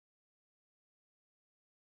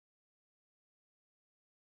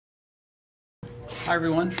Hi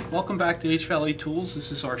everyone, welcome back to HValleyTools.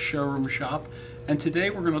 This is our showroom shop, and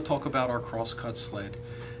today we're going to talk about our Crosscut Sled.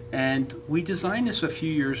 And we designed this a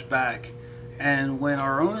few years back, and when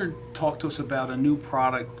our owner talked to us about a new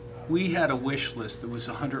product, we had a wish list that was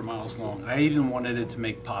 100 miles long. I even wanted it to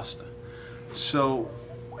make pasta. So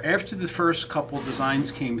after the first couple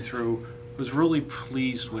designs came through, I was really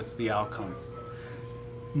pleased with the outcome.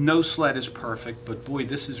 No sled is perfect, but boy,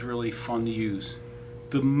 this is really fun to use.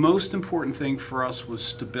 The most important thing for us was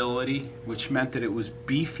stability, which meant that it was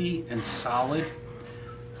beefy and solid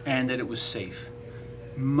and that it was safe.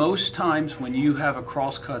 Most times when you have a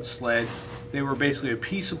crosscut sled, they were basically a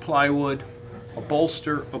piece of plywood, a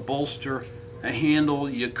bolster, a handle,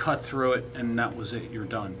 you cut through it, and that was it, you're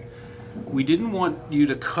done. We didn't want you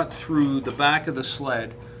to cut through the back of the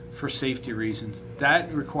sled for safety reasons.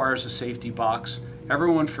 That requires a safety box.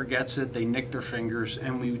 Everyone forgets it, they nick their fingers,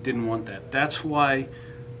 and we didn't want that. That's why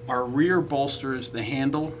our rear bolster is the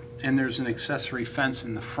handle, and there's an accessory fence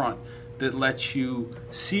in the front that lets you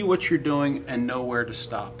see what you're doing and know where to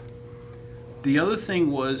stop. The other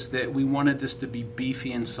thing was that we wanted this to be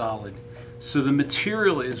beefy and solid. So the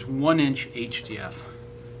material is 1-inch HDF.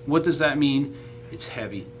 What does that mean? It's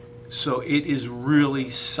heavy. So it is really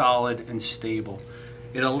solid and stable.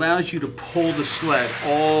 It allows you to pull the sled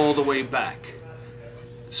all the way back.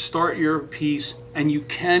 Start your piece, and you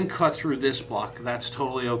can cut through this block. That's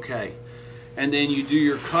totally okay. And then you do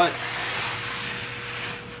your cut,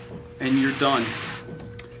 and you're done.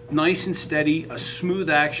 Nice and steady, a smooth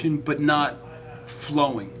action, but not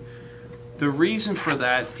flowing. The reason for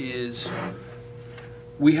that is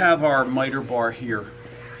we have our miter bar here,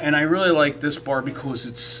 and I really like this bar because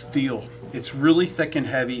it's steel. It's really thick and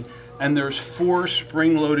heavy, and there's 4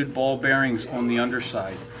 spring-loaded ball bearings on the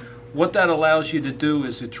underside. What that allows you to do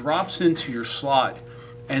is it drops into your slot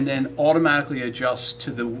and then automatically adjusts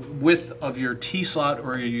to the width of your T slot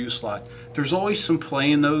or your U slot. There's always some play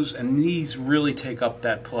in those, and these really take up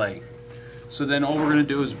that play. So then all we're going to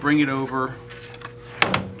do is bring it over,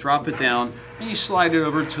 drop it down, and you slide it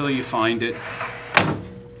over until you find it,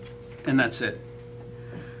 and that's it.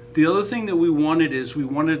 The other thing that we wanted is we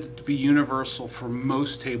wanted it to be universal for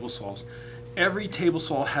most table saws. Every table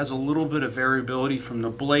saw has a little bit of variability from the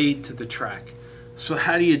blade to the track. So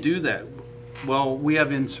how do you do that? Well, we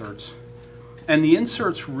have inserts. And the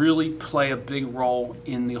inserts really play a big role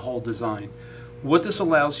in the whole design. What this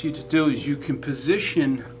allows you to do is you can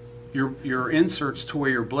position your inserts to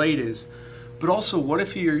where your blade is, but also what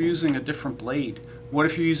if you're using a different blade? What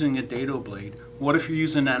if you're using a dado blade? What if you're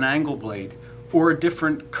using an angle blade or a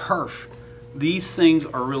different kerf? These things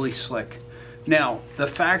are really slick. Now, the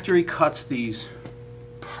factory cuts these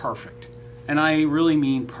perfect, and I really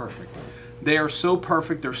mean perfect. They are so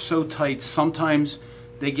perfect, they're so tight, sometimes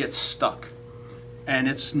they get stuck, and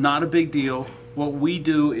it's not a big deal. What we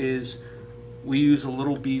do is we use a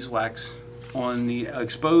little beeswax on the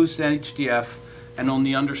exposed HDF and on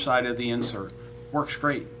the underside of the insert. Works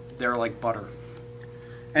great. They're like butter.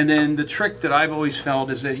 And then the trick that I've always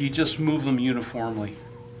felt is that you just move them uniformly.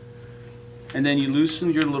 And then you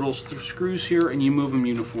loosen your little screws here and you move them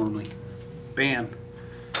uniformly. Bam.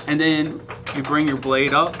 And then you bring your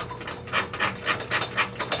blade up.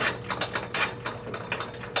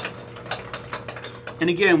 And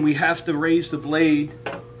again, we have to raise the blade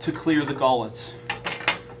to clear the gullets.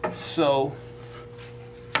 So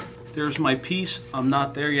there's my piece. I'm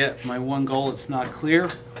not there yet. My one gullet's not clear.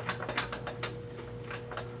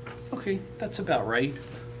 Okay, that's about right.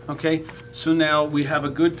 Okay, so now we have a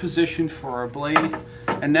good position for our blade,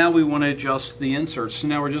 and now we want to adjust the inserts. So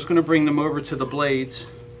now we're just going to bring them over to the blades,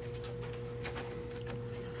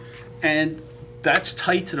 and that's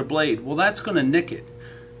tight to the blade. Well, that's going to nick it.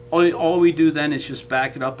 All we do then is just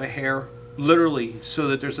back it up a hair, literally, so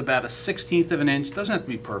that there's about a 1/16 of an inch. Doesn't have to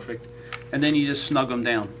be perfect, and then you just snug them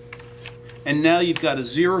down. And now you've got a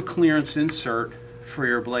 0 clearance insert for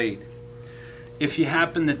your blade. If you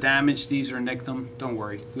happen to damage these or nick them, don't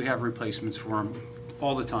worry. We have replacements for them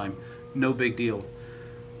all the time. No big deal.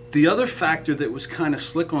 The other factor that was kind of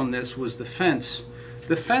slick on this was the fence.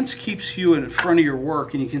 The fence keeps you in front of your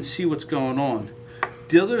work and you can see what's going on.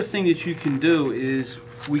 The other thing that you can do is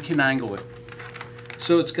we can angle it.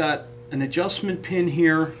 So it's got an adjustment pin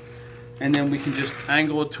here, and then we can just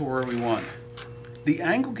angle it to where we want. The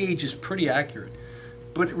angle gauge is pretty accurate.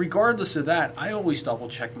 But regardless of that, I always double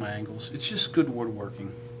check my angles. It's just good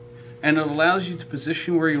woodworking. And it allows you to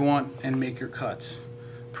position where you want and make your cuts.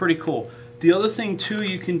 Pretty cool. The other thing too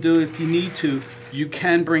you can do if you need to, you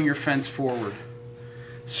can bring your fence forward.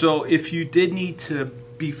 So if you did need to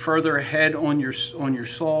be further ahead on your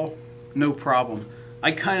saw, no problem.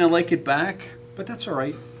 I kind of like it back, but that's all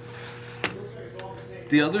right.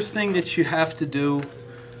 The other thing that you have to do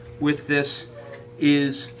with this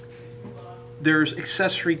is there's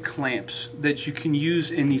accessory clamps that you can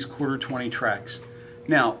use in these 1/4-20 tracks.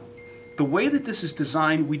 Now, the way that this is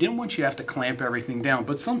designed, we didn't want you to have to clamp everything down,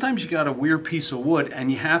 but sometimes you got a weird piece of wood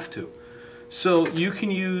and you have to. So you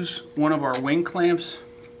can use one of our wing clamps,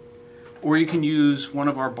 or you can use one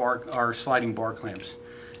of our sliding bar clamps.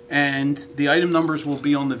 And the item numbers will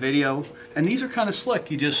be on the video. And these are kind of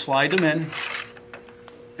slick. You just slide them in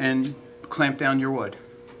and clamp down your wood.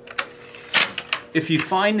 If you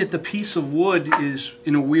find that the piece of wood is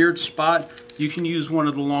in a weird spot, you can use one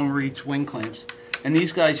of the long reach wing clamps. And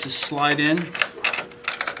these guys just slide in,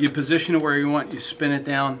 you position it where you want, you spin it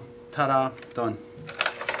down, ta-da, done.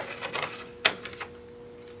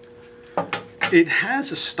 It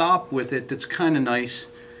has a stop with it that's kind of nice.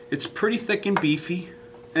 It's pretty thick and beefy,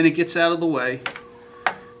 and it gets out of the way.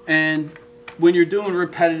 And when you're doing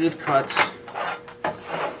repetitive cuts,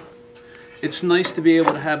 it's nice to be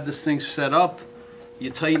able to have this thing set up. You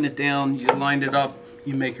tighten it down, you line it up,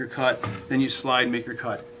 you make your cut, then you slide, make your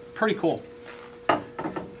cut. Pretty cool.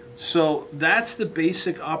 So that's the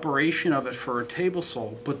basic operation of it for a table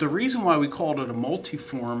saw. But the reason why we called it a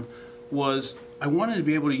multi-form was I wanted to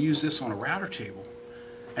be able to use this on a router table.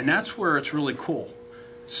 And that's where it's really cool.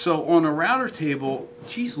 So on a router table,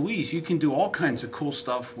 geez Louise, you can do all kinds of cool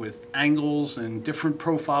stuff with angles and different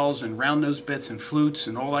profiles and round nose bits and flutes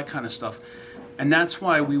and all that kind of stuff. And that's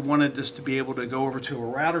why we wanted this to be able to go over to a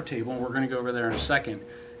router table, and we're going to go over there in a second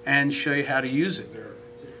and show you how to use it.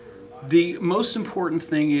 The most important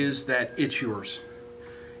thing is that it's yours.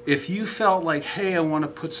 If you felt like, hey, I want to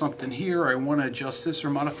put something here, or I want to adjust this or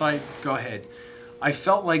modify it, go ahead. I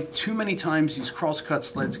felt like too many times these crosscut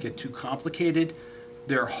sleds get too complicated.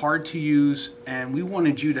 They're hard to use, and we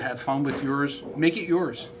wanted you to have fun with yours. Make it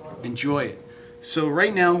yours. Enjoy it. So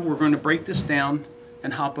right now we're going to break this down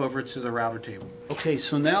and hop over to the router table. Okay,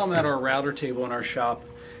 so now I'm at our router table in our shop,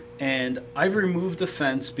 and I've removed the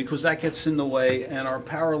fence because that gets in the way, and our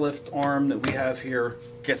power lift arm that we have here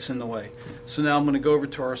gets in the way. So now I'm going to go over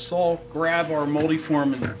to our saw, grab our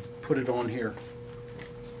multi-form, and put it on here.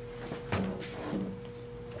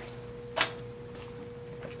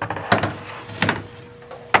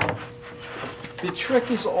 The trick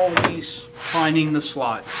is always finding the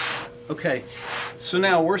slot. Okay, so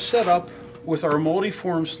now we're set up with our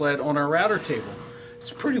multi-form sled on our router table. It's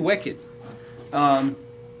pretty wicked.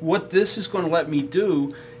 What this is going to let me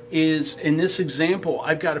do is, in this example,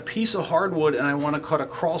 I've got a piece of hardwood and I want to cut a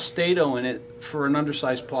cross dado in it for an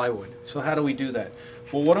undersized plywood. So how do we do that?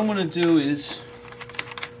 Well, what I'm going to do is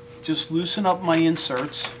just loosen up my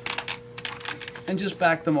inserts and just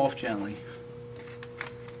back them off gently.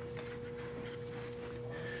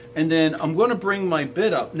 And then I'm going to bring my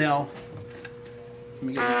bit up. Now, let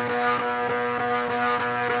me get that.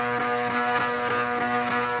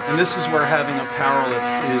 And this is where having a power lift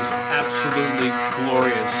is absolutely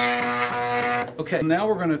glorious. Okay, now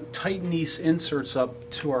we're going to tighten these inserts up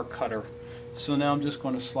to our cutter. So now I'm just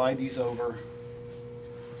going to slide these over.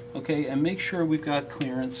 Okay, and make sure we've got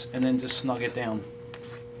clearance, and then just snug it down.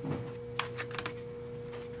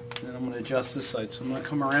 And I'm going to adjust this side. So I'm going to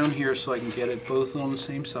come around here so I can get it both on the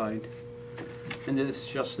same side. And then it's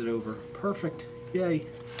adjusted over. Perfect. Yay.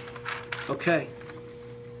 Okay.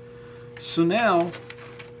 So now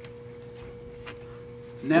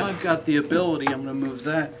I've got the ability, I'm going to move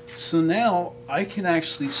that. So now I can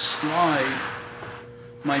actually slide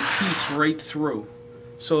my piece right through.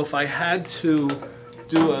 So if I had to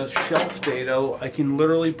do a shelf dado, I can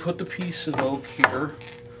literally put the piece of oak here,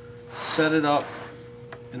 set it up,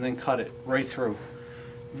 and then cut it right through.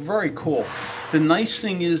 Very cool. The nice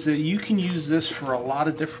thing is that you can use this for a lot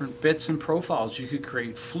of different bits and profiles. You could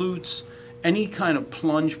create flutes, any kind of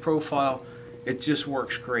plunge profile. It just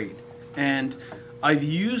works great. And I've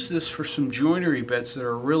used this for some joinery bits that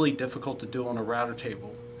are really difficult to do on a router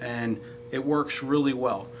table, and it works really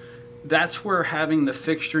well. That's where having the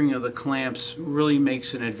fixturing of the clamps really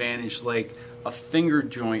makes an advantage. Like a finger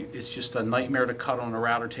joint is just a nightmare to cut on a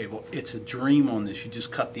router table. It's a dream on this. You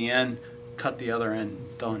just cut the end, cut the other end,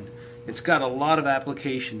 done. It's got a lot of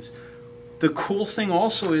applications. The cool thing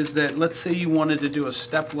also is that, let's say you wanted to do a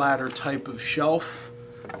step ladder type of shelf,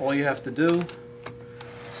 all you have to do,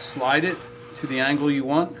 slide it to the angle you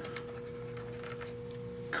want,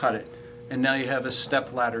 cut it, and now you have a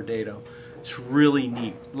step ladder dado. It's really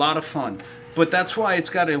neat, a lot of fun. But that's why it's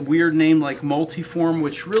got a weird name like multi-form,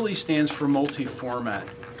 which really stands for multi-format.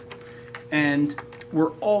 And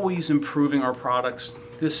we're always improving our products.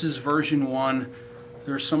 This is version 1.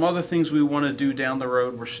 There's some other things we want to do down the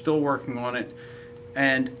road. We're still working on it.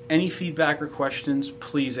 And any feedback or questions,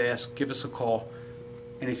 please ask, give us a call.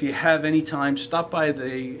 And if you have any time, stop by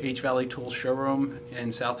the HValleyTools showroom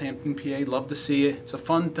in Southampton, PA. Love to see it. It's a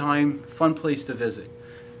fun time, fun place to visit.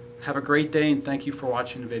 Have a great day, and thank you for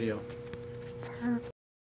watching the video. Perfect.